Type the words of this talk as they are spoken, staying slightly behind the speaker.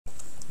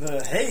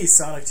Hey,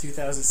 Sonic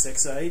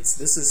 2006ites.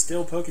 This is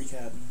still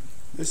PokeCaptain.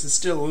 This is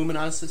still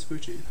Luminos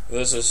Vespucci.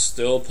 This is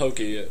still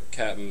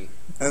PokeCaptain.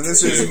 And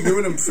this is new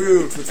and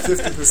improved with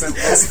 50%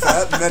 less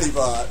fat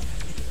Medibot.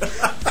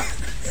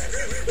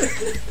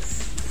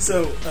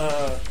 So,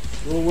 a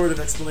little word of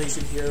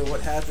explanation here.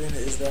 What happened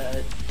is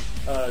that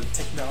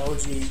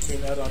technology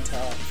came out on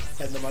top,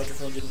 and the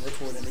microphone didn't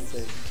record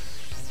anything.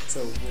 So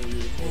we're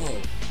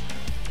re-recording.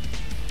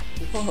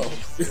 Whoa.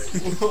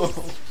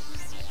 Whoa.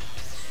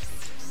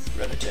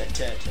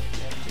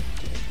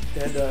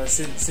 And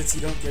since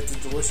you don't get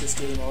the delicious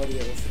game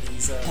audio for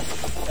these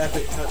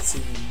epic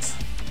cutscenes,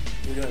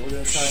 we're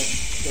gonna try and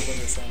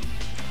deliver some.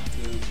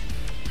 Yeah.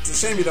 It's a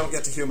shame you don't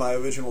get to hear my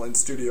original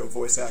in-studio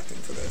voice acting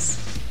for this.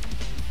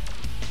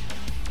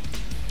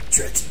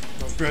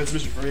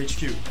 Transmission for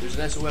HQ. There's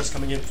an SOS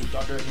coming in from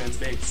Dr. Eggman's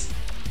base.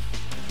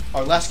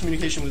 Our last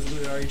communication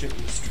with our agent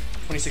was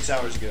 26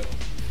 hours ago.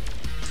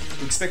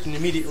 We expect an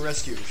immediate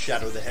rescue.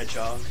 Shadow the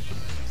Hedgehog.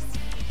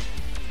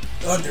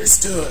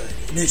 Understood.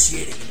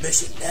 Initiating the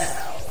mission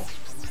now.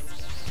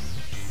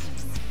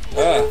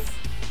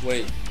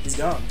 Wait. He's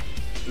gone.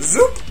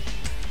 Zoop!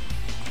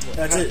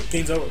 That's it.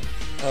 Game's over.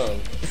 Oh.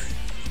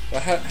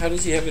 Well, how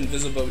does he have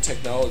invisible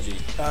technology?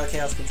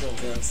 Chaos control.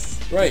 Yes.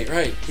 Right.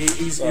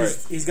 He's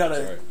got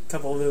a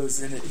couple of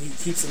those, and he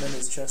keeps them in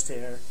his chest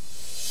hair.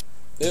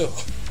 Ew.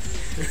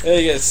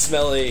 They get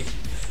smelly,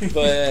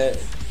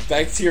 but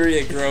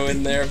bacteria grow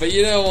in there. But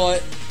you know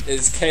what?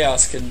 Is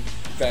chaos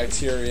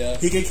bacteria.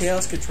 He can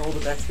chaos control the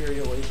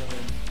bacteria away from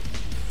him.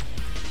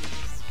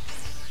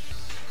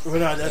 Well,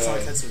 no, that's not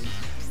a cutscene.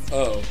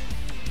 Oh.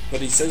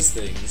 But he says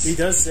things. He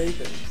does say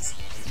things.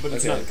 But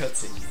it's not a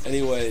cutscene.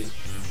 Anyway.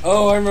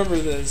 Oh, I remember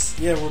this.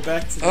 Yeah, we're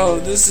back to the...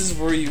 this is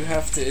where you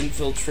have to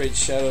infiltrate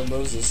Shadow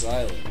Moses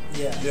Island.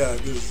 Yeah. Yeah,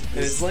 And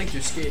it's like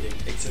you're skating,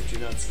 except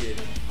you're not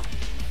skating.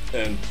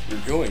 And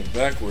you're going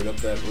backward up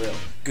that rail.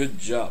 Good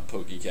job,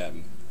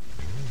 PokeCaptain.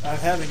 I'm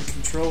having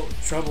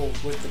trouble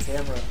with the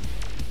camera.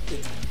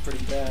 It's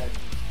pretty bad.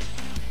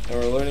 And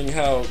we're learning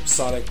how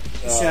Sonic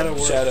Shadow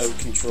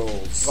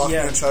controls. Lock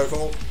and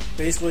chokehold.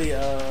 Basically,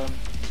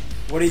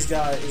 what he's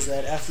got is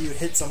that after you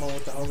hit someone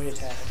with the homing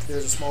attack,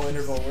 there's a small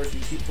interval where if you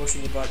keep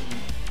pushing the button,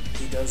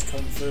 he does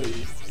Kung Fu.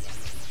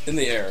 In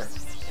the air.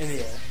 In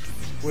the air.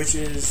 Which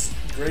is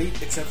great,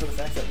 except for the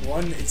fact that,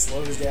 one, it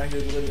slows down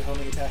your ability to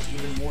homing attack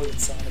even more than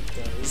Sonic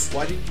does.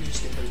 Why did you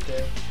just get hurt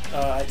there?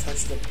 I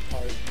touched the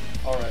part.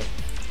 Alright.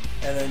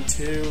 And then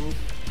two,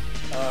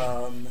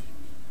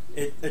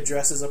 it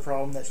addresses a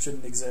problem that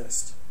shouldn't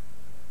exist,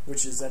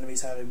 which is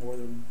enemies having more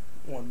than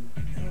one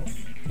health.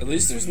 At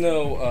least there's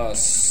no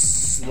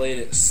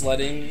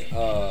sledding.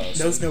 No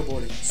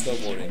snowboarding.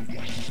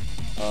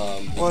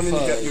 Well, I mean,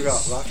 you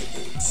got rocket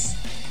boots.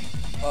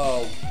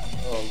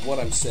 What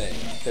I'm saying,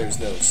 there's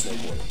no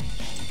snowboarding.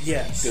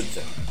 Yes. Good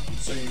thing.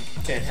 So you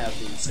can't have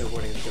the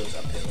snowboarding that goes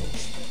uphill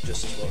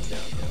just as well as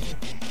downhill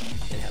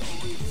and have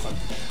fun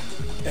with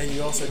that. And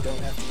you also don't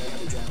have to know how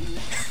to jump.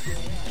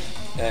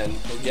 And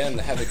again,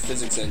 the Havoc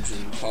physics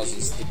engine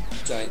causes the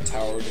giant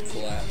tower to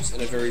collapse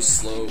in a very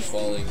slow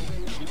falling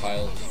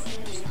pile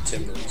of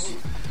timbers.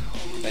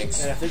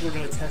 Thanks. And I think we're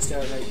going to test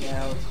out right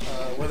now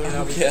whether or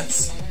not we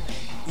Yes.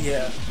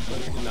 Yeah.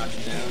 Whether we can knock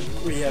it down.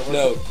 Yeah,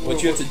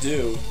 what you have to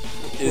do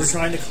is... We're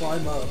trying to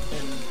climb up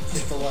and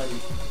hit the light.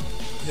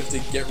 You have to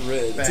get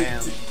rid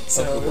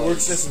So it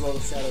works just as well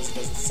with Shadows as it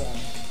does with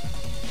Sonic.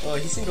 Well,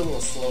 he seemed a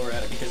little slower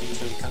at it because he was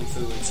doing Kung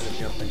Fu instead of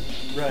jumping.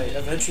 Right.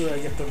 Eventually I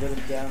get the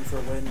rhythm down for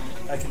when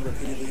I can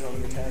repeatedly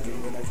homing attack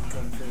and when I can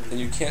Kung Fu. And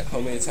you can't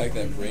homing attack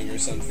that ring or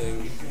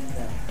something.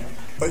 No.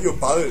 But your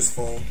bar is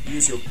full.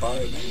 Use your bar.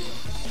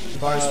 The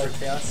bar is for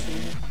Chaos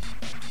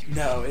Speed?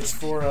 No, it's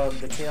for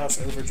the Chaos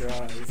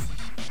Overdrive.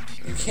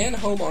 You can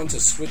home onto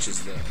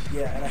switches, though.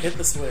 Yeah, and I hit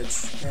the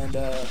switch, and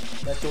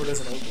that door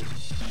doesn't open.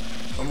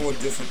 A more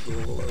different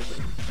door will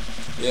open.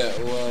 Yeah,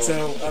 well...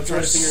 So I'm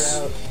trying to figure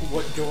out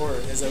what door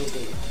is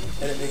open,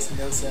 and it makes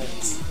no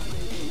sense.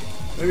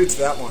 Maybe it's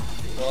that one.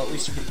 Well, at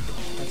least you could...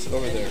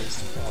 Over there.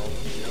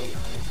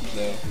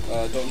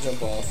 No, don't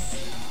jump off.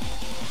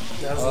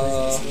 That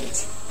was the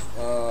switch.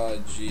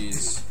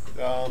 Jeez.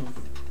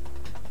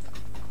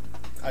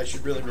 I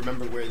should really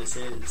remember where this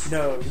is.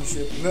 No, you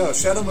should. No,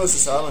 Shadow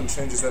Moses Island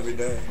changes every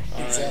day.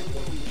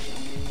 Exactly.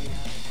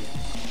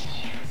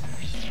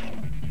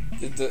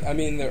 I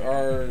mean, there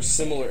are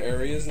similar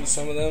areas in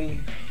some of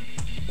them,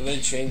 but they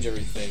change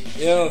everything.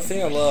 You know, the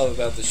thing I love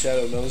about the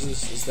Shadow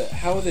Moses is that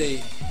how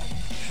they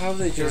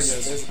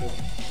just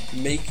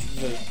make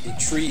the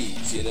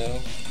trees, you know?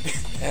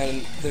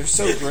 And they're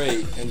so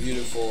great and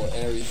beautiful and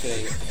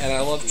everything, and I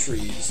love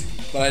trees,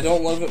 but I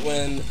don't love it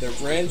when their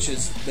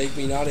branches make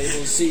me not able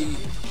to see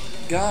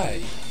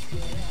Guy.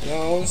 You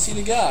know, I want to see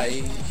the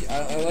guy.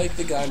 I like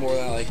the guy more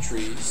than I like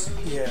trees.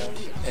 Yeah.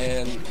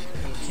 And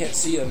I can't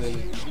see him,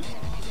 and,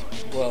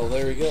 well,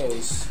 there he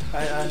goes.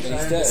 I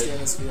understand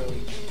this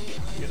feeling.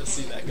 You gotta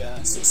see that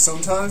guy.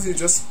 Sometimes you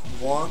just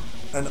want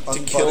an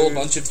to kill a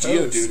bunch of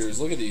Geodudes.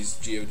 Look at these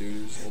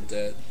Geodudes, all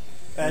dead.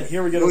 And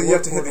here we go to you have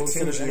warp to hit portal the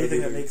instead of king anything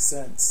Geodude. that makes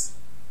sense.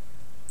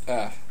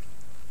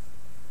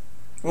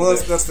 Well,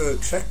 that's the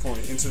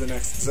checkpoint into the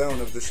next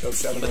zone of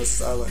Shadow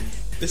Moses Island.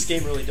 This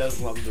game really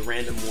does love the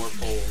random warp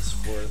holes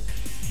for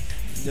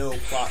no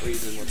plot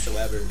reason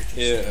whatsoever.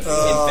 Yeah.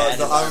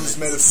 The island's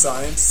made of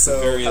science, so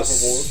various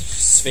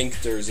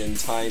sphincters in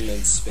time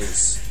and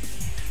space.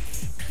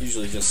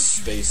 Usually just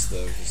space,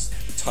 though, because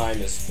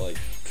time is like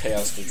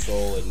chaos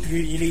control and...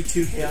 You need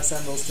 2 Chaos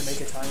Emeralds to make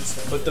a time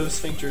stone. But those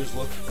sphincters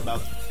look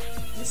about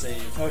the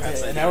same.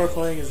 Okay, and now we're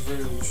playing as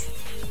Rouge.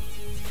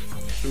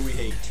 Who we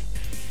hate.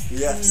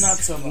 Yes. Not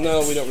so much.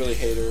 No, we don't really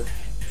hate her.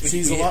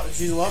 She's a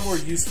lot more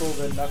useful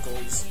than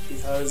Knuckles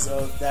because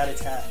of that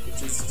attack,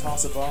 which is to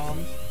toss a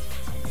bomb,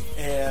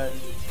 and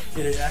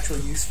it is actually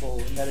useful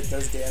in that it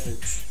does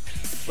damage.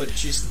 But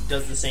she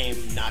does the same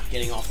not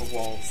getting off of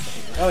walls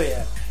thing, right? Oh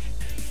yeah.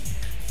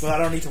 But I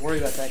don't need to worry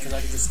about that because I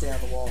can just stay on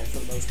the wall for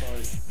the most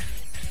part.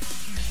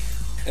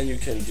 And you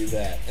can do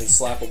that and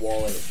slap a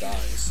wall and it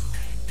dies.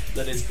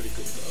 That is pretty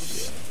cool,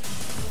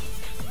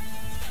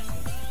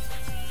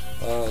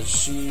 though. Yeah.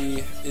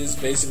 She is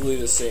basically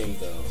the same,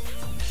 though.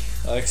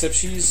 Except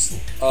she's,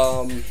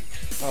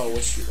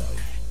 what's she like?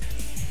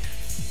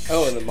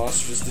 Oh, and the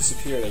monster just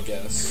disappeared, I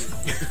guess.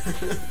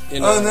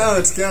 You know, oh no,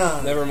 it's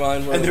gone. Never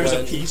mind where And it there's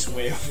went. a piece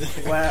way over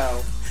there.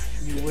 Wow,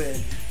 you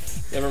win.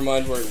 Never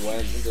mind where it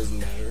went, it doesn't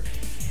matter.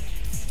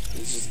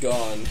 It's just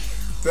gone.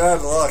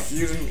 Bad luck.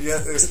 You didn't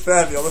get this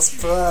fabulous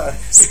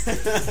prize.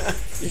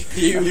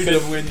 You could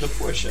have won the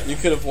Porsche. You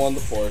could have won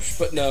the Porsche,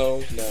 but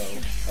no.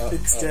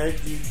 Instead,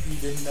 you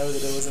didn't know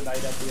that it was a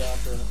night at the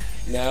opera.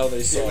 Now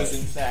they saw it. Was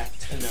in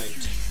fact a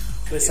night.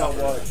 They saw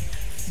what?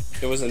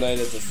 It was a night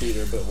at the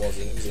theater, but it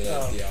wasn't. It was a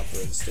night at the opera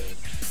instead.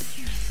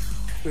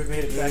 We've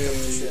made it back up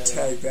to Shadow.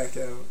 Tag back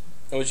out.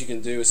 And what you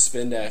can do is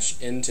spin dash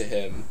into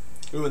him.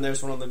 Ooh, and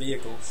there's one of the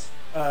vehicles.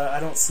 I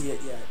don't see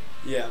it yet.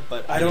 Yeah,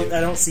 but I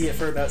don't see it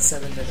for about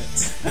 7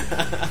 minutes.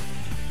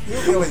 You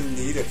don't really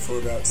need it for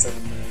about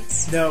 7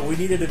 minutes. No, we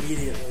need it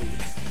immediately.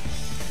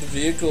 The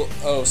vehicle,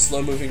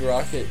 slow moving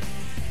rocket.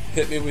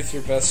 Hit me with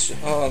your best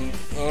I'm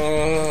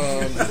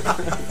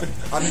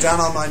down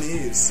on my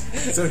knees.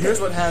 So here's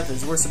what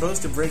happens. We're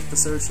supposed to break the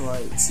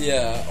searchlights.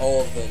 Yeah,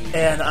 all of them.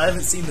 And I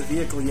haven't seen the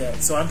vehicle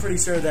yet, so I'm pretty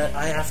sure that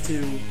I have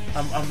to...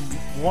 I'm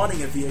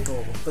wanting a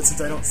vehicle, but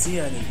since I don't see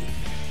any,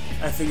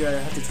 I figure I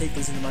have to take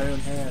this into my own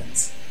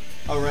hands.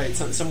 Oh, right.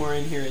 So, somewhere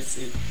in here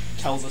it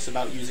tells us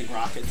about using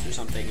rockets or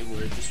something, and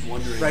we're just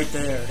wondering. Right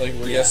there. Like,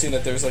 we're guessing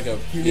that there's like a...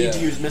 You need to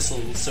use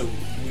missiles, so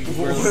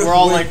we're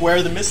all like, where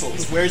are the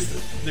missiles?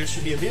 There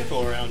should be a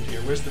vehicle around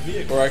here. Where's the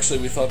vehicle? Or actually,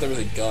 we thought there was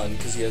a gun,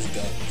 because he has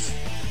guns.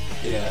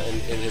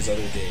 In his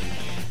other game.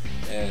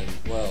 And,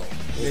 well...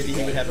 Maybe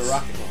he would have a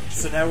rocket launcher.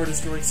 So now we're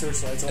destroying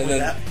searchlights.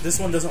 Only this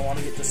one doesn't want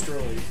to get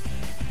destroyed.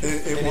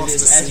 It wants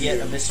is to see as yet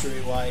you. a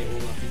mystery why it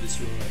will not be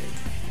destroyed.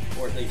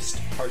 Or at least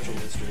partial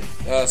mystery.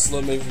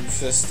 Slow moving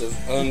fist of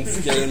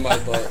get in my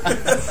butt.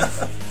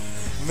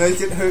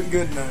 Make it hurt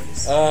good,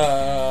 nice.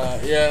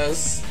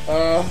 Yes.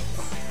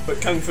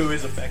 But Kung Fu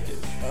is effective.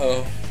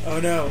 Oh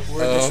No,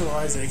 we're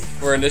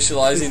initializing. We're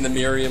initializing the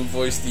Miriam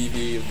voice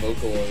DV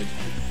Vocaloid.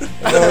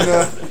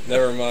 No.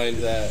 Never mind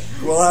that.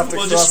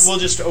 We'll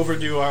just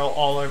overdo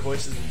all our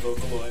voices in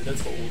Vocaloid.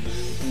 That's what we'll do.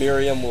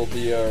 Miriam will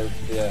be our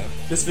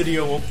This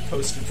video won't be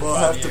posted for We'll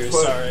 5 have to years.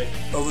 put Sorry.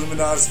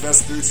 Illuminati's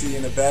Vespucci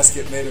in a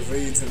basket made of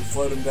reeds and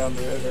float him down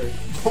the river.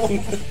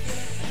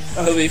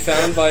 He'll be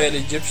found by an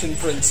Egyptian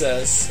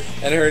princess,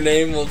 and her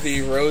name will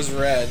be Rose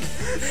Red,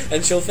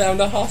 and she'll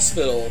found a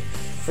hospital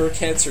for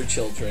cancer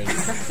children,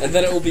 and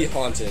then it will be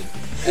haunted,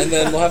 and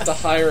then we'll have to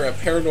hire a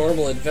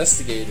paranormal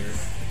investigator,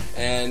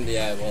 and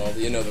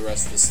you know the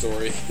rest of the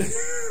story.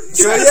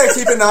 So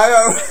keep an eye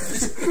out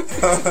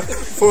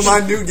for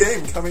my new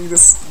game coming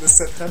this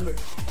September.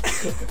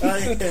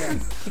 Yeah.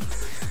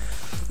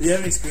 Do you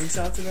have any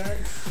screenshots of that?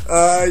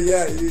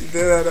 You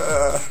did.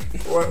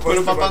 Put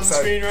them up on the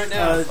screen right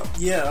now.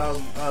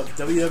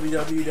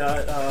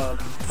 www.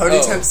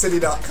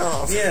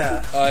 PonyTentCity.com.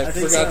 Yeah, I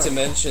forgot to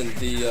mention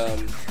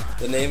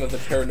the name of the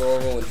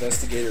paranormal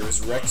investigator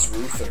is Rex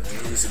Ruther,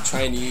 and he's a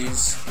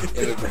Chinese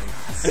immigrant.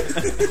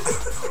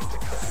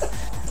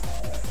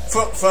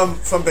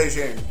 From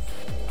Beijing.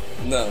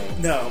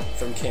 No,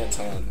 from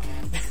Canton.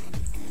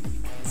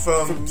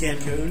 From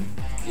Cancun.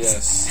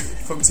 Yes.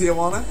 From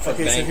Tijuana.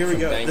 Okay, so here we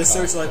go. Bangkok. This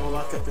searchlight will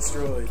not get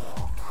destroyed.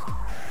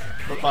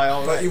 But by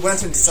all But rights. you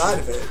went inside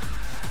of it.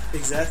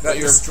 Exactly. That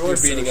You're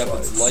destroys beating up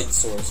searchlights. its light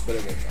source, but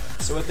it won't.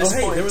 So at this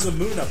point, there was a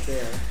moon up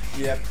there.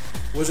 Yep.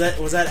 Was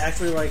that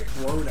actually like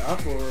blown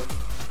up or?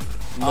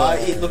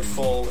 It looked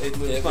full. It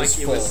looked It like was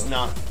it was full.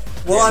 not.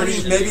 Well, I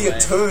pushed mean, maybe anyway.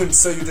 it turned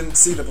so you didn't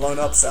see the blown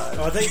up side.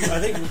 I think.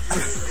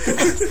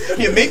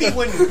 Yeah, maybe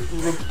when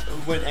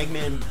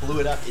Eggman blew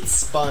it up, it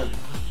spun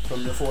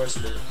from the force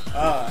of it.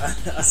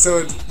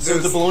 So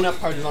the blown up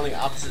part is on the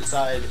opposite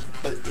side,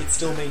 but it's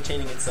still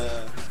maintaining its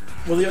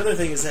Well, the other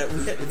thing is that we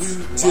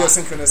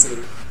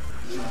geosynchronicity.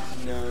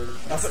 no.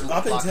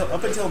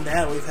 up until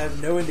now we've had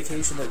no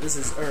indication that this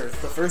is Earth.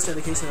 The first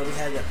indication that we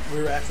had that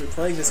we were actually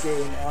playing this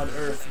game on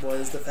Earth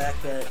was the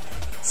fact that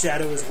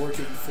Shadow is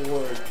working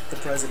for the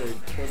president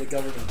or the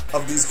government.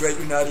 Of these great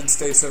United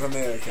States of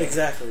America.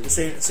 Exactly. The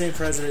same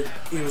president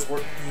he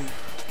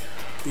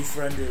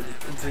befriended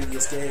in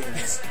previous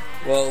games.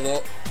 Well,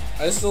 no,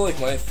 I still like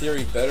my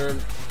theory better.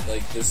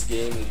 Like this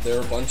game, there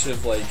are a bunch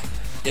of like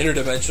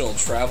interdimensional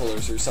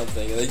travelers or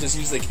something, and they just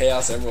use the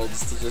Chaos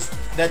Emeralds to just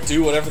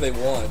do whatever they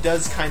want.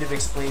 Does kind of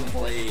explain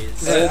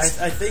Blaze. And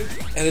I think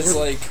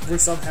we're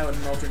somehow in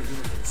an alternate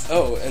universe.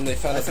 Oh, and they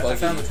found a buggy. I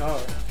found the car.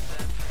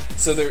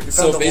 So they're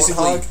the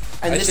basically,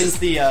 warthog? And this is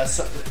the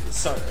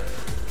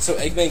so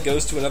Eggman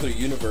goes to another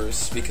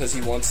universe because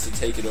he wants to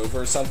take it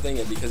over or something,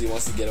 and because he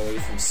wants to get away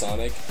from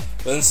Sonic.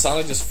 But then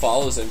Sonic just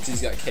follows him because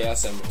he's got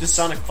Chaos Emeralds. Does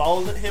Sonic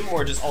follow him,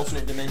 or does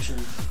alternate dimension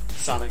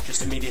Sonic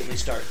just immediately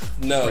start?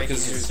 No,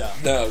 because there's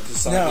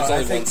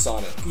only one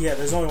Sonic. Yeah,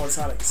 there's only one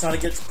Sonic.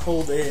 Sonic gets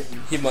pulled in.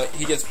 He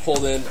gets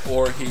pulled in,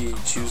 or he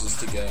chooses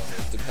to go.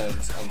 It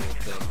depends on the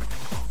thing.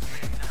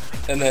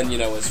 And then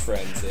his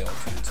friends, they all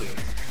come too.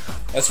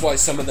 That's why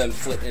some of them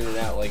flit in and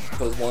out, like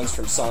those ones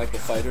from Sonic the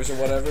Fighters or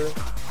whatever.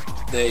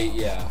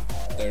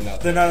 They're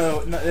not. They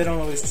don't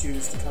always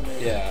choose to come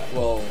in. Yeah,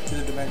 well, to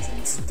the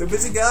dimensions. They're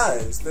busy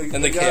guys. The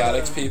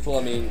Chaotix people.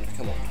 I mean,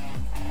 come on.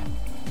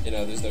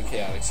 There's no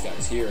Chaotix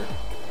guys here.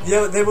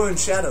 Yeah, they were in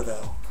Shadow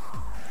though.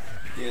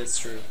 Yeah, it's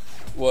true.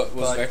 What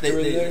was Vector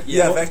in there?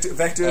 Yeah,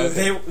 Vector.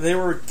 Okay. They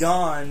were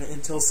gone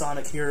until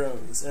Sonic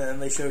Heroes,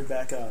 and they showed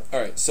back up. All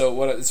right, so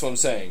that's what I'm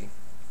saying.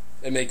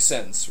 It makes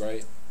sense,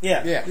 right?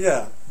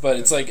 Yeah. But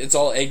it's like it's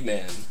all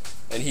Eggman,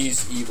 and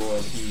he's evil,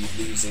 and he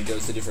leaves and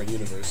goes to different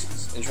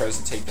universes and tries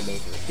to take them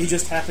over. He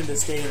just happened to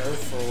stay on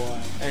Earth for a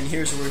while. And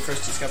here's where we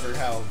first discovered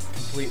how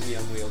completely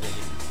unwieldy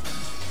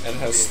and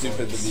how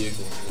stupid the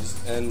vehicle is,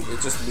 and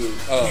it just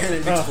moved. And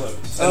it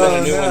explodes. And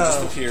then a new one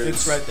just appears.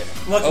 It's right there.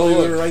 Luckily,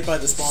 we were right by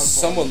the spawn point.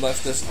 Someone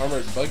left this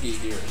armored buggy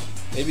here.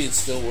 Maybe it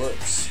still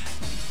works.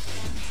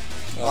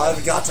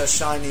 I've got a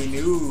shiny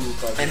new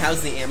buggy. And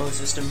how's the ammo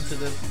system for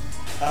the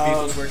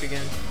vehicles work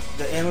again?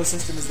 The ammo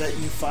system is that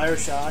you fire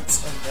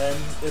shots, and then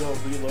it'll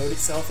reload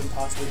itself and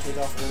possibly take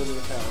off a little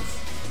bit of health.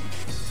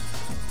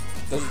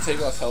 Does it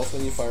take off health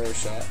when you fire a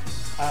shot?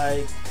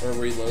 Or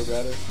reload,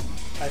 rather?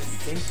 I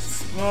think...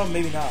 Well,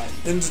 maybe not.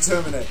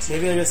 Indeterminate.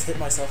 Maybe I just hit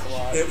myself a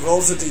lot. It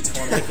rolls a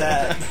d20. Like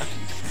that.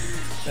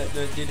 that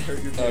did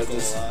hurt your vehicle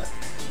a lot.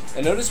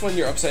 I noticed when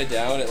you're upside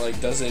down,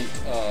 it doesn't...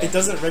 it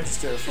doesn't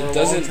register for a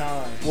long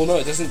time. Well, no,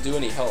 it doesn't do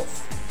any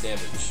health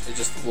damage. It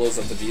just blows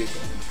up the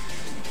vehicle.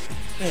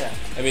 Yeah.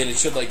 I mean, it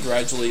should,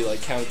 gradually,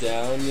 count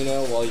down,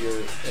 while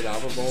you're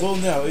inoperable. Well,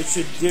 no, it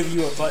should give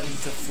you a button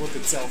to flip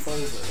itself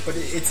over. But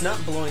it's not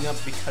blowing up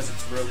because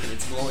it's broken.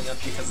 It's blowing up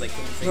because they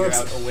couldn't figure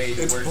out a way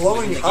to work with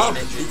the game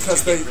engine. It's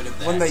blowing up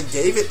because when they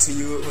gave it to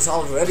you, it was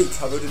already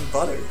covered in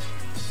butter.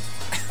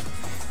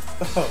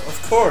 Oh,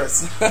 of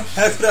course.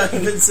 How could I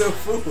have been so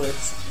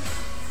foolish?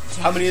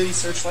 So how many of these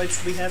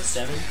searchlights do we have?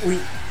 7? We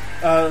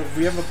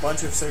have a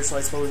bunch of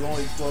searchlights, but we've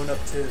only blown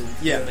up 2.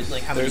 Yeah, but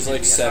how many?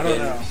 There's 7. I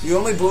don't know. You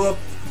only blew up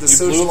the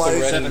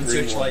searchlight. 7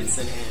 searchlights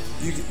in hand.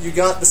 You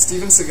got the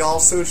Steven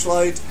Seagal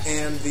searchlight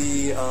and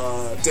the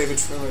David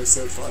Schwimmer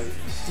searchlight.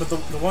 But the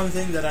one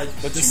thing that I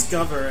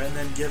discover and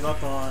then give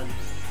up on.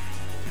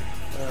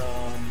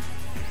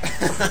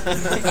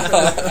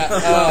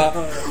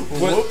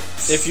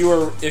 If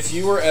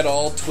you were at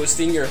all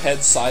twisting your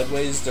head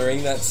sideways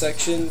during that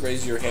section,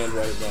 raise your hand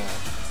right now.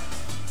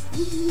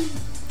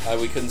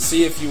 We couldn't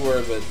see if you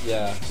were, but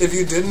yeah. If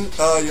you didn't,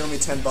 you owe me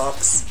 $10.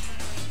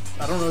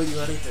 I don't owe you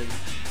anything.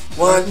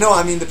 Well, no,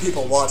 I mean the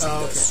people watching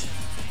okay. this.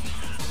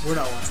 We're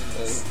not watching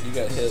this. You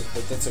got hit,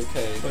 but that's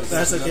okay. But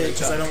that's okay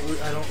because I don't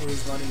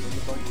lose money in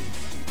the buggy.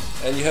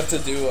 And you have to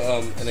do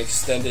an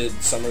extended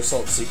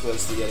somersault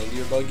sequence to get into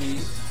your buggy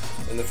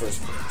in the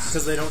first place.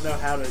 Because they don't know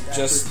how to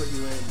actually put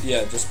you in.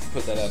 Yeah, just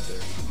put that out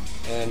there.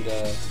 And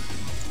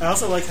I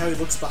also like how he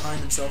looks behind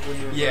himself when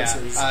he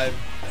reverses. Yeah,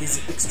 he's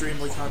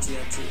extremely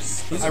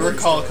conscientious. I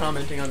recall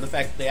commenting on the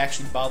fact that they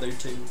actually bothered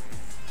to.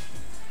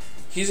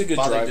 He's a good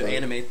driver. To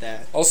animate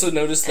that. Also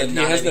notice that he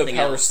has no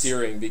power else.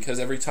 steering because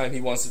every time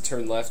he wants to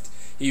turn left,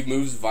 he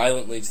moves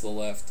violently to the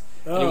left.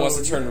 And he wants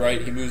to turn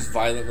right, he moves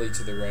violently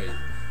to the right.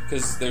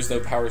 Because there's no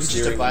power steering. He's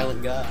just a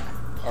violent guy.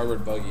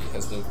 Armored buggy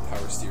has no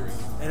power steering.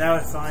 And now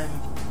I find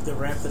the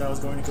ramp that I was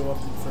going to go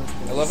up in the first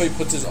place. I love how he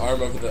puts his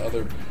arm over the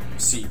other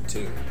seat,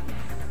 too.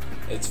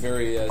 It's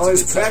very...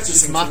 he's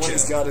practicing when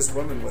he's got his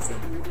woman with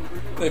him.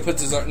 No, he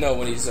puts his arm... No,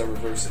 when he's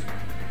reversing.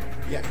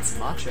 Yeah, it's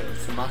macho.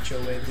 It's the macho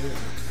way of doing it.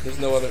 There's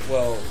no other...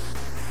 Well...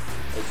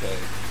 Okay.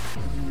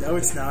 No,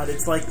 it's not.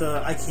 It's like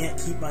the I can't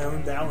keep my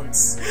own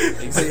balance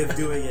way of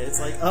doing it. It's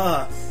like,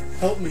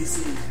 help me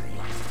see.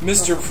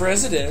 Mr.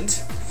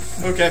 President...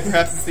 Okay,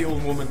 perhaps it's the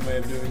old woman way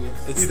of doing it.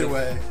 It's Either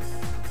way.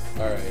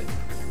 Alright.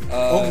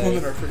 Old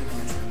women are pretty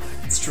much.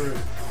 It's true.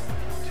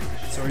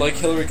 Like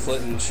Hillary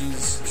Clinton,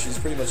 she's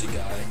pretty much a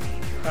guy.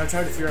 I'm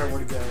trying to figure out where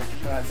to go,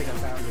 but I think I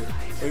found it.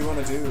 What do you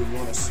want to do? You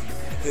want to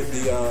hit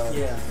the...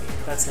 Yeah,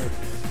 that's it.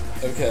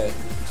 Okay.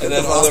 And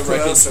then all the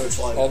wreckage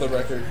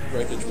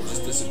will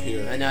just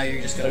disappear. And now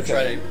you're just going to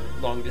try to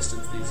long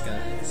distance these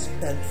guys.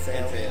 And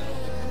fail.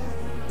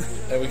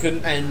 And we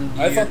couldn't. And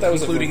I thought that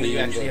was including a that you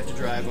ravine, actually have to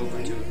drive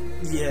over to it.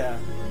 Yeah.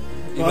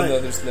 even But- though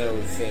there's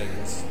no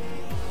things.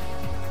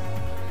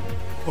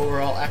 But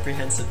we're all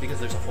apprehensive because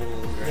there's a hole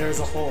in the ground. There's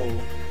a hole.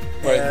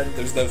 Right, And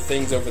there's no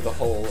things over the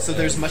hole. So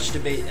there's and- much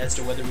debate as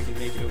to whether we can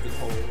make it over the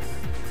hole.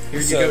 Here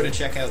you So- go to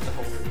check out the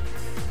hole.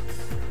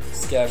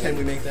 Scavenge. Can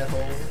we make that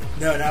hole?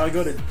 no, now I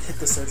go to hit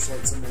the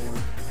searchlight some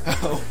more.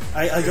 Oh.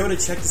 I go to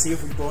check to see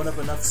if we've blown up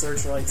enough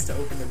searchlights to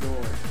open the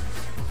door.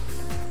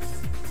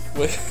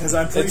 Because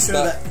I'm pretty It's sure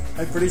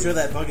not-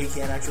 that buggy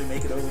can't actually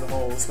make it over the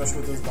hole, especially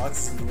with those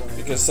boxes in the way.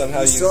 Because somehow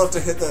You you still have to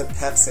hit the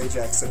Pat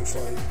Sajak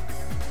searchlight.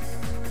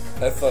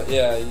 I thought,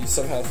 yeah, you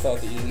somehow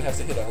thought that you didn't have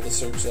to hit all the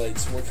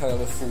searchlights. What kind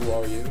of a fool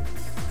are you?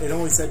 It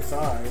only said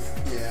 5.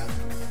 Yeah.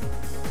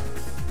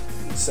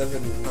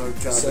 Seven Oh,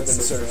 God, seven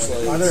that's so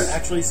searchlights. Are there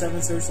actually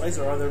 7 searchlights,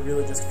 or are there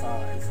really just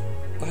 5?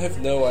 I have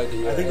no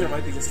idea. I think there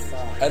might be just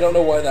 5. I don't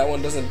know why that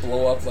one doesn't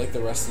blow up like the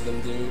rest of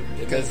them do. It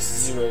Because- makes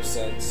 0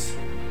 sense.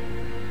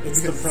 It's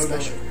the Because it's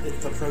program. special.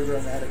 It's the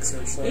programmatic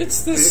searchlight.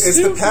 It's the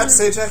It's the Pat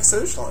Sajak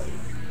searchlight.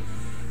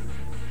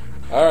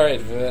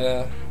 Alright,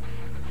 Vanna.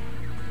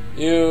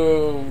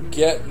 You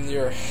get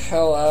your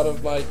hell out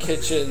of my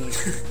kitchen.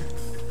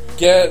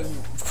 Get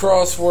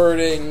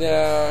crosswording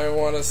now. I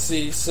want to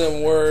see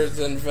some words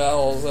and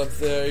vowels up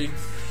there.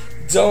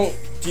 Don't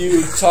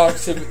you talk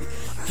to me.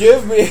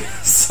 Give me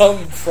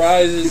some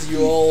prizes, you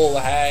old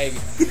hag.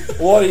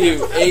 What are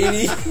you,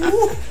 80?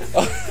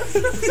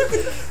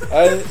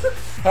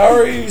 How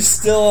are you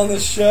still on the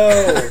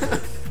show?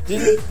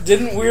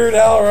 Didn't Weird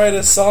Al write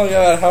a song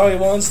about how he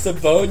wants to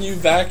bone you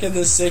back in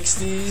the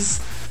 60s?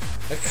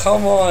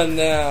 Come on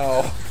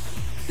now.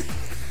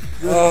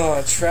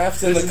 Oh,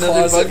 trapped in There's the another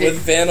closet buggy. with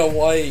Vanna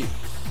White.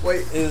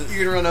 Wait, Is-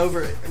 you're gonna run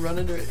over it, run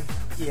under it.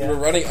 yeah. We're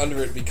running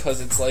under it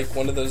because it's like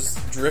one of those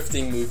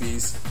drifting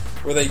movies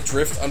where they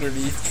drift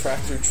underneath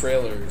tractor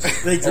trailers.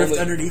 They drift Only-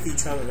 underneath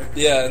each other.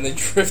 Yeah, and they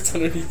drift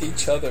underneath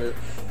each other.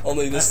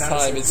 Only this That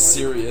sounds time so it's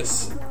funny.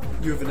 serious.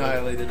 You have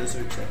annihilated a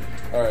searchlight.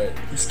 Alright.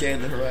 You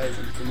scan the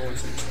horizon for more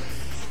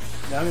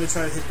searchlights. Now I'm going to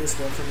try to hit this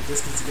one from a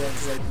distance again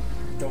because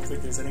I don't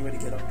think there's any way to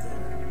get up there.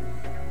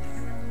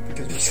 Because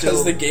we're Because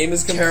still the game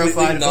is terrified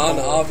completely of the hole.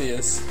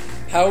 non-obvious.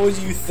 How would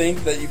you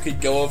think that you could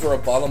go over a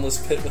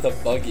bottomless pit with a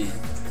buggy?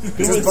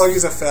 Because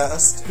buggies are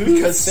fast.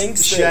 Because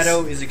thinks this?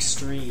 shadow is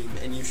extreme,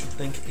 and you should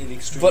think in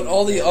extreme. But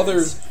all the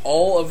areas.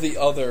 all of the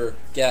other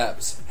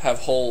gaps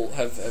have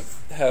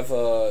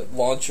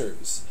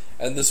launchers,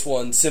 and this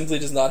one simply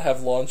does not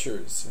have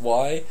launchers.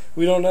 Why?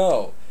 We don't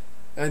know.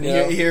 And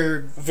Yeah.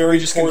 here, Very we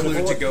just poor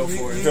concluded to develop- go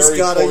for You it. just Very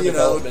gotta, poor you know,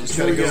 development. Just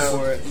gotta you go know,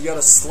 for it. You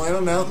gotta slam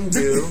a Mountain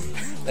Dew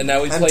And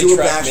now we And play do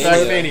a Trackmania.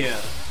 Trackmania.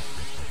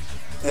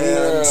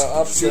 and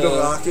up shoot the- a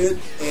rocket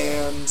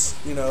and,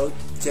 you know,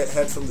 get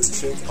head from this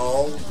chick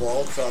all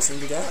while crossing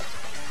the gap.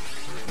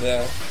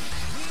 Yeah.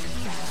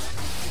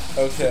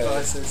 Okay.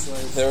 Goodbye,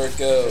 searchlight. There it Is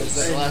goes.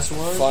 that the last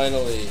one?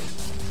 Finally.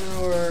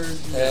 Or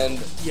And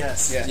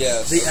Yes. Yeah.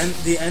 yes.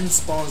 The end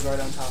spawns right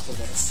on top of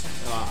us.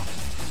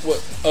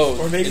 What? Oh.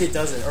 Or maybe it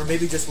doesn't. Or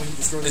maybe just when you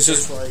destroy the It's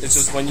just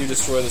searchlights. when you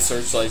destroy the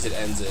searchlight, it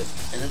ends it.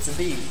 and it's a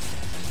B.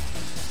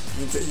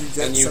 You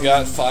get And you some,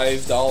 got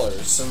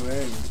 $5. some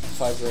ring.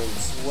 5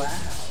 rings. Wow.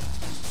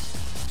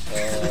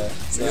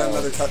 So we got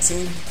another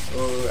cutscene?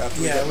 Or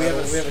after Yeah, we we get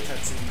have medals? a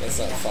cutscene. That's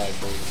not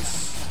 5 rings.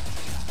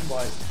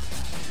 What?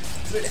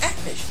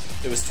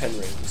 It was 10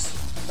 rings.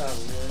 Oh,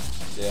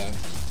 really? Yeah.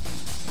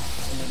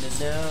 And then it's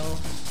now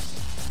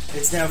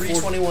It's now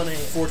 3:21 a.m.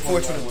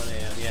 4:21. 4:21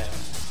 a.m. Yeah.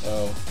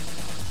 Oh.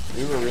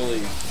 We were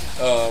really.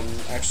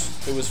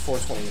 Actually, it was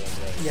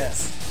 4:21, right?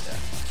 Yes.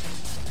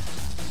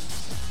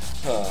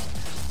 Huh.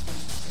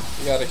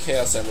 We got a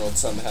Chaos Emerald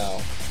somehow.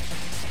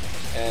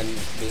 And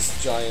this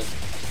giant.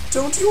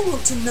 Don't you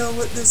want to know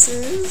what this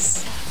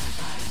is?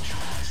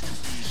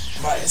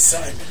 My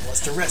assignment was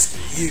to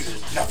rescue you,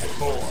 nothing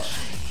more.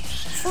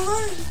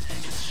 Fine.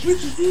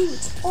 With you,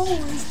 it's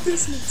always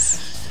business.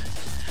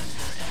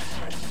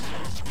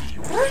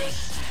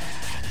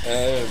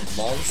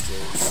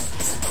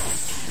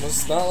 Monsters. Well,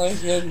 it's not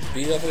like you had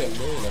beat up like a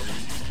million of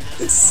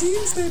them. It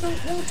seems they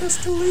don't want us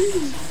to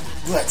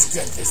leave. Let's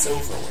get this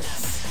over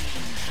with.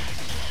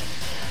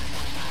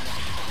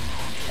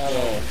 I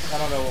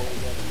don't know what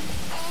we're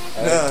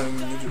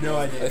getting. No,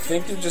 I idea.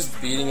 think they're just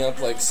beating up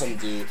like some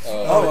dude.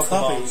 Oh, it's a the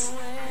puppy. boss.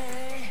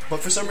 But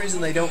for some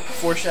reason they don't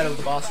foreshadow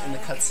the boss in the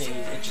cutscene.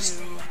 It's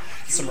just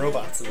some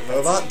robots in the cutscene.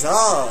 Robot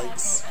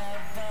dogs.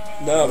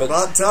 No, but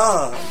Robot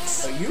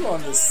dogs. Are you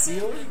on the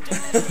ceiling?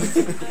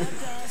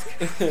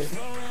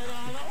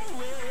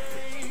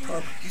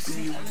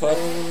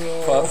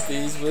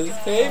 puppies with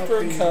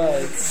paper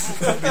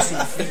cuts.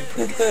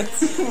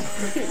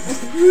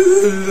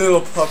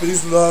 Little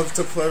puppies love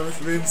to play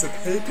with reams of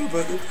paper,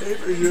 but the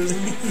paper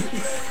usually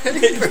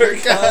Paper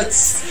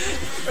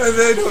cuts. and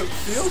they don't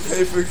feel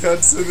paper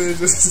cuts, so they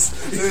just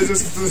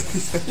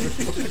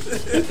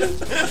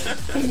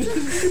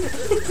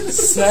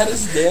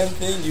Saddest damn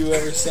thing you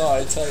ever saw,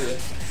 I tell you.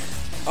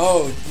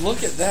 Oh,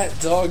 look at that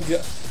dog.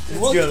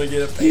 Look, gonna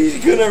get a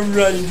he's gonna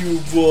run into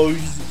a wall.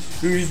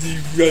 Who's he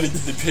running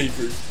to the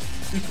paper?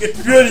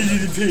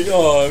 Ready to be.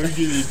 Oh, we're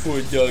getting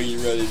poor doggy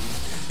ready.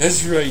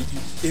 That's right.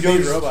 He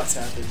made robots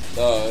happen.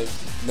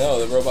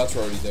 No, the robots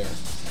were already there.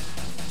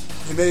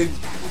 He made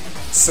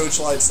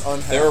searchlights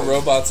unhappy. There were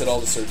robots at all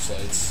the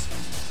searchlights.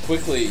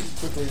 Quickly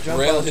jump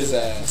rail onto his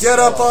it. ass. Get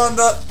up on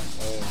the...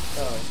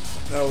 Oh,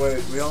 No,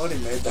 wait, we already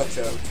made that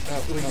joke.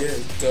 we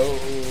did.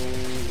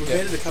 We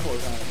made it a couple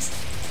of times.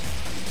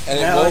 And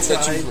it Now won't I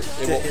let tried you. to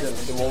hit him.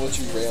 It won't let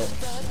you rail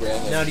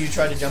him. Now do you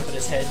try to jump in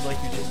his head like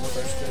you did in the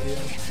first video?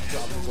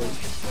 Probably.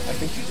 I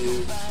think you do.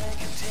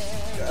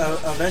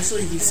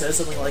 Eventually he says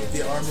something like,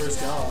 the armor is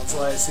gone,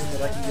 so I assume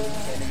that I can give him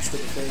cannons to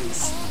the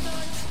face.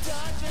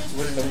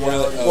 When in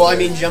reality... Well, I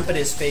mean jump at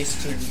his face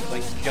to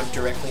like jump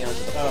directly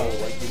onto the pole.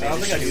 Like you I don't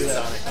made think I a do shoe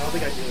that. Sonic. I don't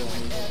think I do that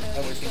anymore. I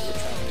would think we're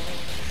trying to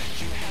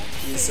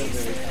use some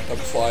very...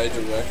 Apply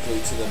directly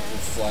to the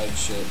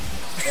flagship.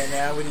 And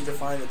now we need to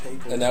find the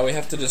paper. And now we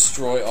have to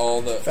destroy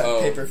all the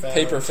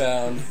Paper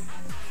found.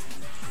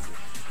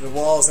 The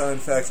walls are in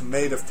fact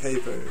made of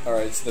paper. All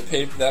right, so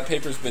that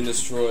paper's been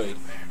destroyed.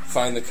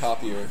 Find the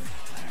copier.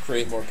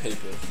 Create more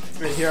paper.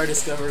 Right here I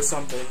discover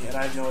something, and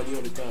I have no idea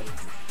what it does.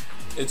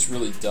 It's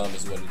really dumb,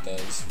 is what it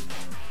does.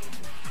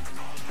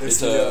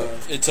 It's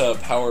It's a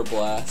power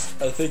blast.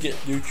 I think it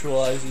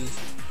neutralizes.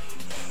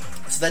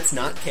 So that's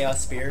not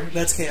Chaos Spear.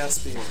 That's Chaos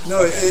Spear.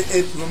 No,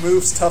 it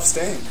removes tough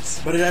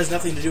stains. But it has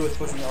nothing to do with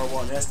pushing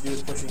R1. It has to do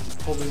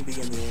with holding B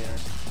in the air.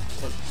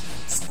 Or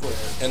square.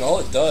 And all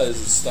it does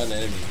is stun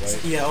enemies, right?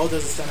 Yeah, all it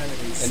does is stun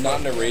enemies. And not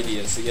in a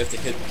radius, so you have to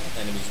hit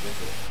enemies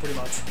with Pretty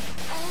much.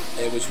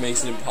 it, which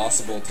makes it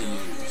impossible to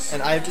use.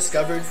 And I've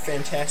discovered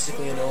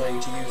fantastically annoying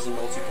to use in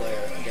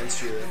multiplayer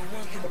against your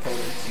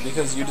opponent.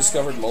 Because you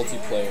discovered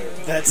multiplayer.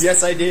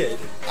 Yes, I did.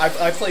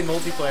 I played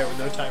multiplayer with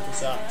no time for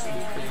socks. It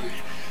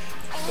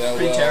was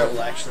pretty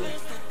terrible, actually.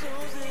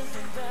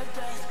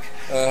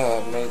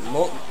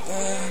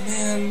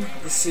 Man,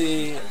 you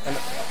see, and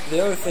the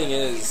other thing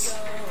is,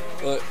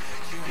 look,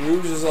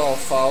 Rouge is all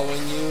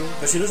following you.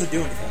 But she doesn't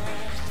do anything.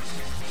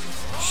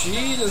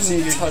 She doesn't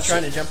You're touch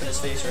trying it. to jump in his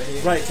face right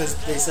here. Right, because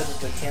they said that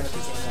the canopy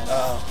came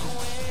out.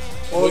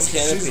 Well, What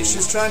canopy?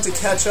 she's trying to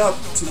catch up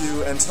to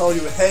you and tell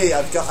you, hey,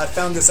 I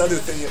found this other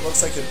thing. It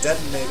looks like a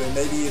detonator.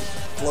 Maybe it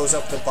blows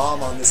up the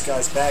bomb on this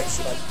guy's back.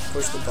 Should I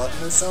push the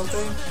button or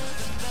something?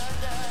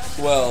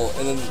 Well,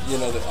 and then,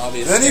 the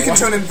obvious Then you thing- can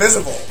turn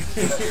invisible.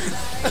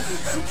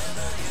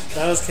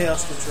 That was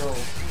Chaos Control.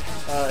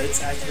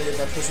 It's activated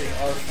by pushing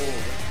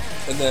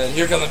R4. And then,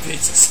 here come the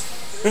pizzas.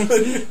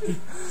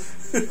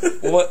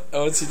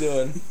 What's he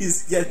doing?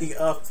 He's getting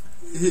up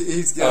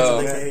He's to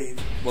getting the it.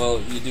 cave.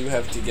 Well, you do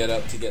have to get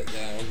up to get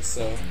down,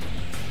 so...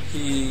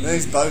 Then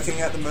he's barking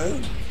at the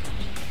moon.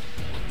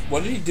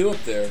 What did he do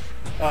up there?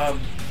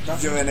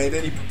 Nothing.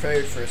 Urinated. He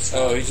prepared for a stop.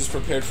 Oh, he just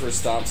prepared for a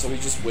stomp, so he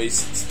just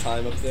wastes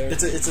time up there?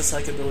 It's a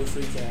psychobilly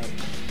freak out.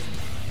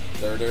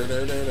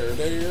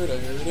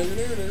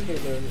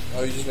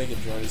 Oh, you just make it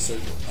join a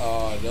circle.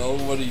 Oh, no,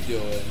 what are you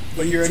doing?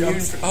 But you're immune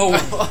Jumps. for... Oh,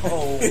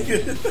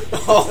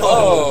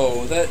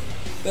 that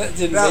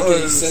didn't That make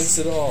any was- sense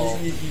at all.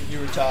 You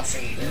were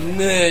tossing it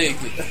there. Nig,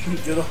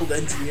 Good old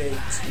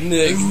NGH.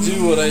 Nig,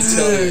 do what I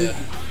tell you.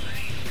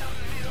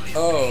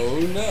 Oh,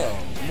 no.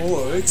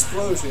 More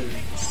explosions.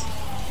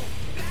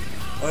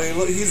 I mean,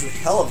 look, he's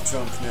hell of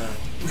drunk now.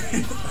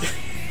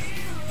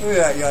 Look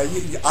at that guy.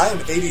 I am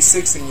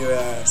 86 in your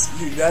ass.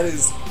 You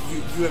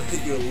have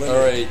hit your limit.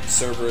 Alright,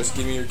 Cerberus,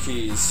 give me your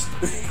keys.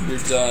 You're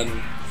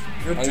done.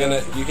 You're You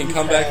done. can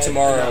come back had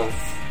tomorrow.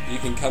 enough. You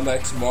can come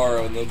back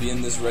tomorrow and they'll be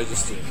in this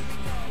register.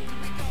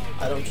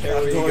 I don't care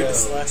I'm where you going go. to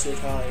slash your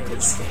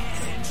tires.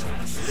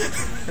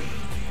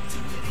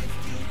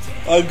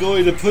 I'm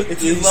going to put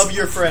If you love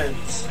your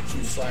friends,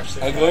 you slash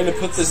their I'm going to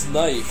tires. put this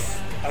knife.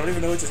 I don't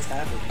even know what just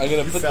happened. I'm going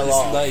to You put fell this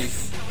off.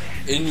 knife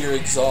in your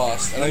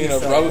exhaust, and I'm You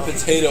going to fell rub off. a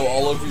potato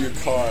all over your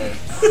car.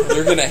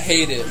 You're going to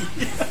hate it.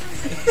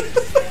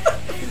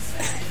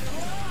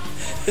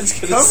 It's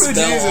going to Come to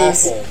smell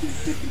Jesus. awful.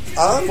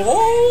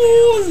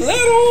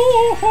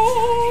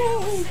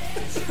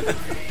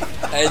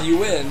 And you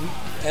win.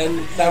 And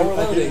now we're I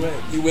did loading. win.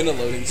 You win a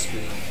loading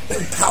screen.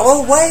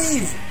 Power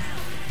wave.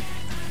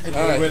 And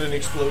All right. we win an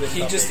exploding He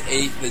couple. just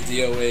ate the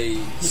DOA.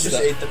 He just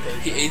ate the paper.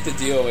 He ate the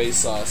DOA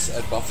sauce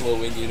at Buffalo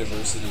Wing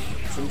University.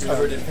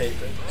 covered in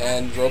paper.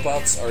 And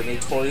robots are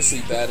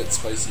notoriously bad at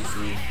spicy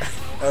food.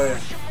 Oh yeah.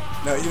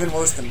 No, even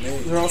worse than me.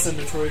 They're also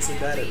notoriously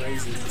bad at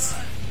raisins.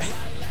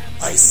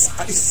 Ice.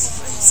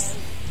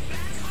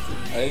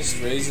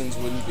 Iced raisins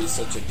wouldn't be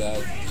such a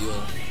bad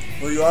deal.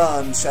 Well, you are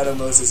on Shadow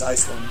Moses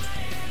Iceland.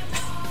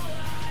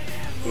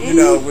 You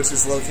know, which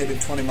is located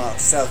 20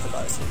 miles south of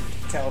Iceland.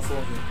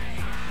 California.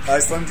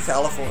 Iceland,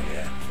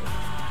 California.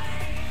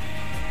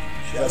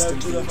 Rest in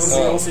out to the peace.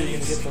 Where Oh. else are you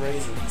going to get the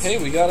raisins? Hey,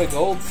 we got a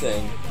gold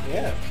thing.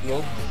 Yeah.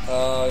 Gold,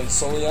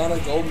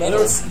 Soliana gold There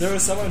medal.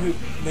 was someone who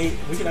made...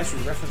 We could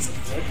actually reference the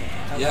thread now.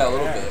 How Yeah, a about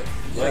little that? bit.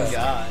 My Yeah.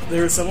 God.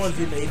 There was someone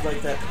who made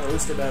like that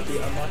post about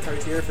the unlock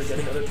criteria for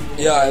getting other people.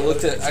 Yeah, I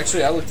looked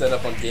that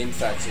up on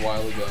GameFAQs a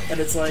while ago. and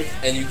it's like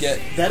And you get,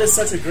 that is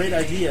such a great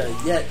idea.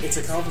 Yet it's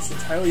accomplished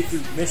entirely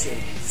through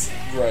missions.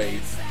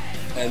 right.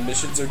 and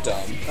missions are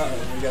dumb.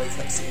 Uh-oh, we got a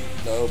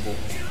cutscene. No, boy.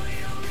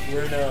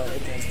 We're in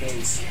advanced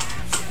base.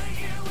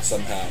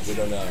 Somehow, we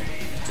don't know.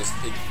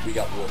 We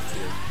got whooped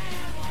here.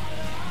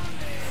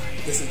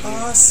 This is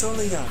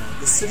Soliana,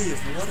 the city of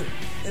water.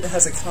 It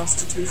has a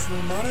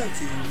constitutional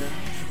monarchy, you know.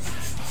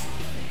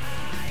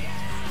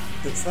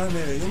 The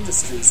primary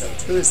industries are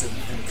tourism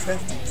and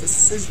crafting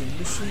precision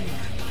machinery.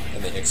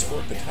 And they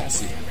export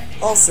potassium.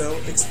 Also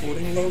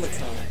exporting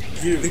Lolicon.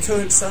 The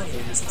current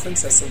sovereign is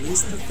Princess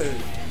Elise III.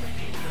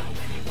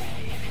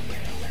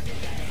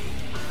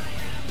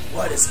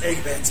 why does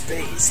Eggman's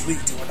base lead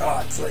to an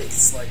odd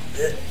place like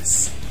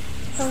this?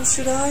 How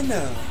should I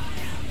know?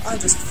 I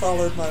just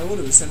followed my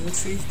orders and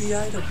retrieved the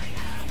item.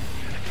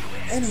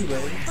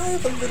 Anyway, I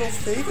have a little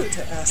favor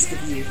to ask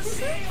of you.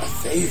 A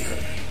favor?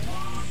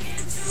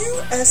 Could you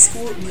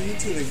escort me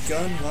to the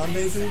gun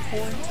rendezvous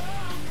point?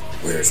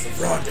 Where's the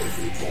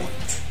rendezvous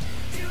point?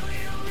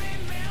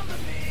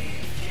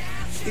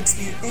 It's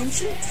the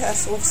ancient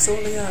castle of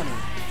Soliana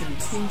in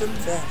Kingdom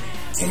Valley.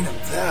 Kingdom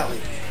Valley?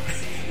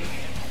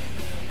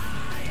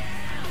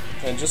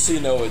 And just so you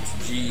know,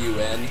 it's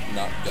G-U-N,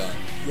 not gun.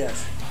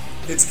 Yes.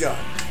 It's gun.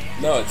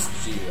 No,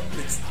 it's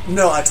G-U-N.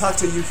 No, I talked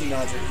to Yuki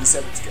Naja. He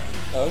said it's gun.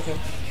 Oh, okay.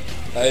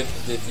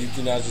 If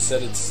Yuki Naja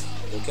said it's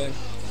okay.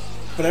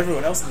 But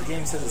everyone else in the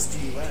game says it's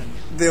G-U-N.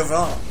 They're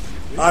wrong.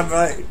 Really? I'm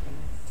right.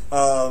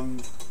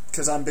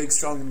 Because I'm big,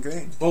 strong, and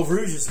green. Well,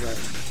 Rouge is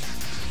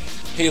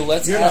right. Hey,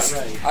 let's You're ask...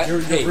 not right. You're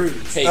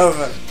Rouge. Hey, oh,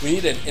 right. We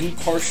need an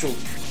impartial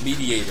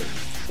mediator.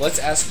 Let's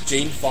ask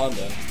Jane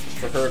Fonda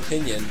for her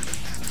opinion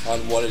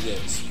on what it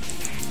is.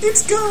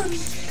 It's gun!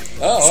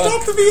 Oh,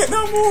 Stop the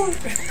Vietnam War!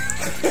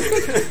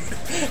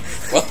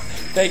 Well,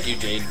 thank you,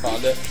 Jane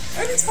Fonda.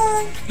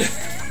 Anytime!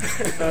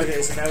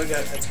 Okay, so now we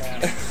got a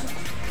town.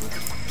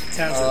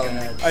 Towns are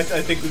bad.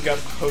 I think we got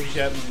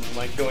Pokechat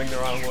like going the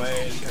wrong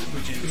way, and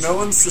Kanpuchi's No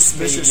one's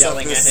suspicious of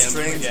yelling this at him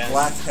strange again.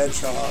 black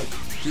hedgehog,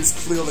 who's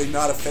clearly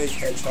not a fake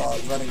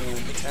hedgehog running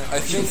around the town. I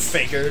think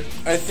faker.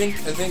 I think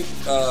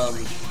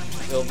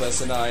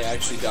Ilbes and I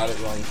actually got it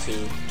wrong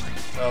too.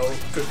 Oh,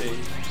 could be.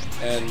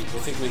 And I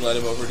think we led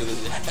him over to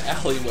the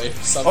alleyway or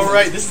something. Oh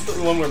right, this is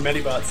the one where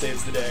Medibot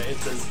saves the day. It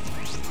says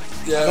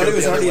Yeah, But he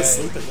was the other already way.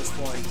 asleep at this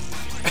point.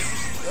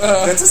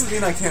 That doesn't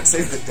mean I can't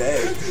save the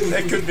day.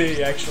 that could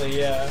be actually,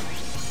 yeah.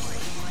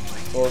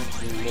 or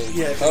maybe,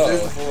 Yeah, 'cause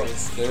there's the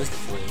forest. There's the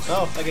forest.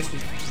 Oh, I guess we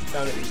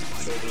found it.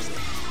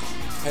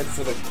 Head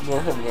for the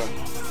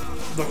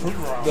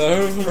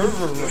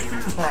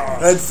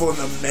Head for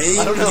the main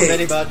I don't know, gate.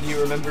 Medibot. Do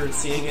you remember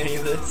seeing any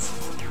of this?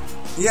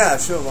 Yeah,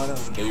 sure, why not?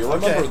 Do you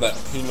remember Okay. that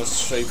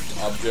penis-shaped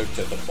object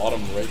at the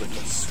bottom right of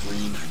the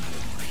screen?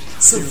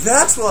 So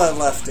that's why I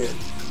left it.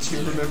 Do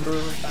you remember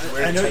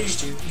where I it know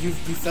touched you? you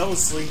fell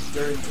asleep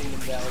during Kingdom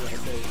Valley,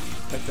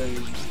 I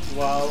think,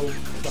 while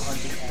the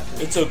hunting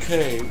happened. It's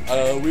okay.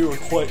 We were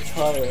quite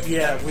tired.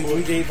 Yeah,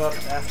 we gave up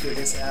after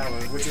this hour,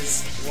 which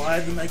is why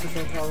the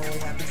microphone problem only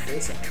happens for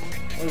this hour.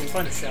 Oh, we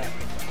find a shot.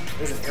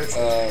 There's an air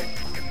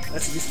shot.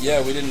 That's useful.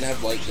 Yeah, we didn't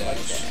have light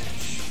dash.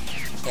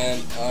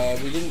 And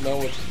we didn't know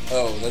what...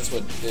 Oh, that's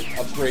what... It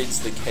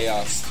upgrades the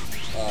chaos.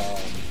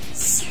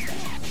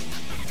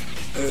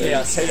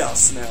 Chaos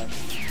snap.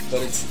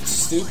 But it's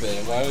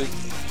stupid. Why would...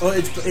 Well,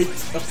 it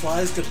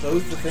applies to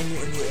both the thing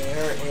in the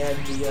air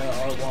and the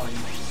R1.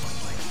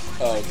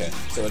 Oh, okay.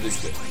 So it is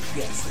good.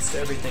 Yes. It's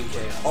everything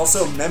chaos.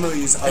 Also,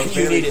 memories are And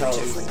you very need it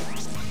powerful.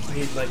 too.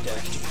 You need light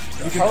dash.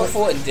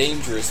 Powerful and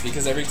dangerous,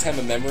 because every time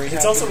a memory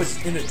It's happens...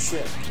 also in a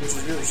chip, which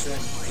is really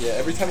strange. Yeah,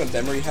 every time a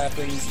memory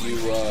happens, you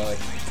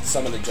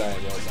summon a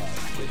giant robot.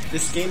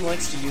 This game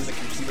likes to use a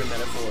computer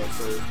metaphor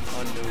for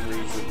unknown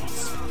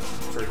reasons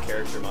for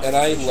character And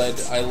I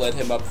modifications. led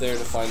him up there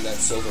to find that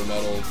silver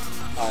medal.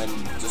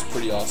 I'm just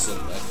pretty awesome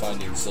at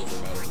finding silver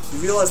medals. You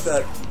realize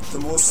that the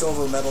more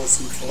silver medals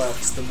he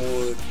collects, the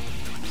more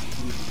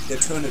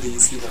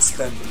eternities he will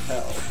spend in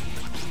hell.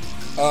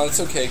 It's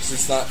okay, because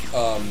it's not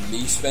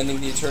me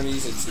spending the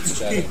eternities, it's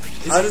Shadow.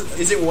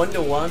 Is it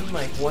 1-to-1,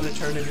 like one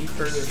eternity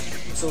per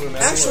silver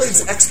medal? Actually, or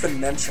it's is it-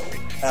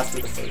 exponential after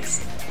the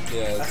first. I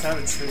Yeah,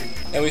 found a tree.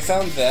 and we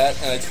found that,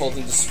 and I told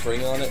him to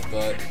spring on it,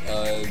 but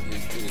it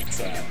was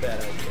a trap.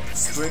 bad idea.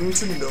 Spring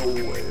to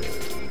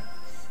nowhere.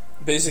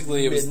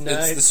 Basically, it's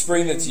Midnight the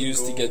spring that's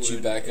used to get you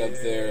back up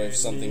there if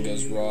something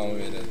goes wrong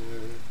in it.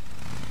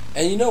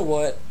 And you know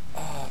what?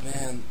 Oh,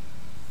 man.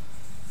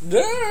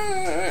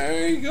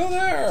 There you go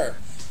there.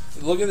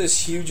 Look at this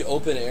huge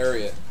open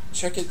area.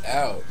 Check it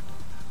out.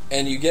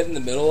 And you get in the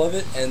middle of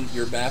it, and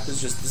your map is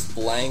just this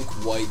blank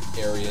white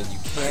area, and you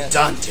can't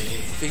Dante.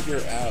 figure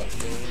out.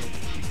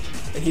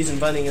 And he's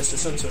inviting us to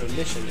some sort of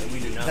mission, and we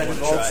do not That want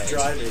to try involves it.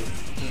 driving.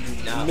 We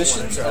do not Missions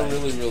want to try are it.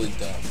 really, really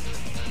dumb.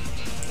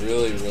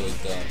 Really, really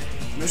dumb.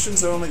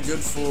 Missions are only good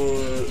for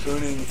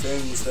earning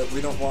things that we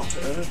don't want to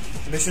earn.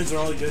 Missions are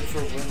only good for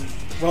when...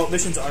 Well,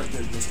 missions aren't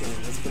good in this game,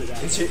 let's put it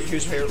that And way.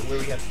 here's where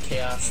we have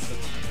chaos,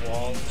 the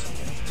wall or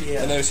something.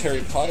 Yeah. And there's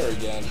Harry Potter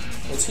again.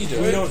 What's he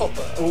doing?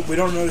 we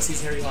don't notice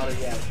he's Harry Potter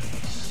yet.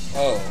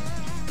 Oh.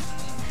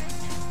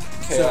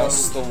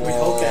 Chaos, So, the we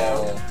wall. Hulk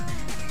out.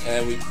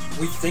 And we...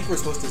 We think we're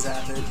supposed to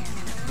zap it,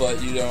 but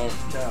you don't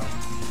No.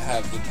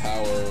 have the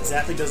power.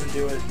 Zapping doesn't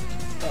do it.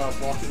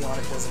 Walking on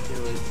it doesn't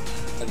do it.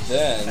 And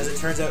then, As it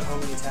turns out,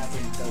 homing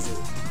attacking does it.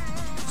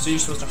 So you're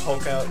supposed to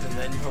Hulk out and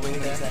then homing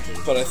attack? Exactly.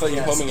 but I thought you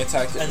Yes. homing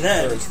attacked it And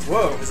then, first.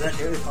 whoa, was that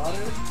Harry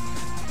Potter?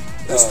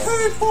 It's Uh,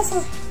 Harry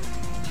Potter.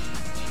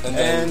 And And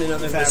then,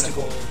 another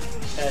Fanatical.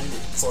 mystical And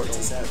portal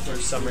is that for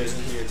some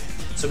reason here.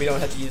 So we don't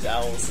have to use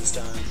owls this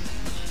time.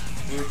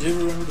 We did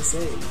remember to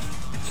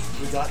save.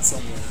 We got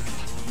somewhere.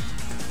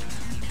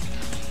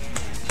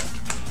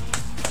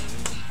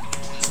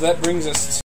 so that brings us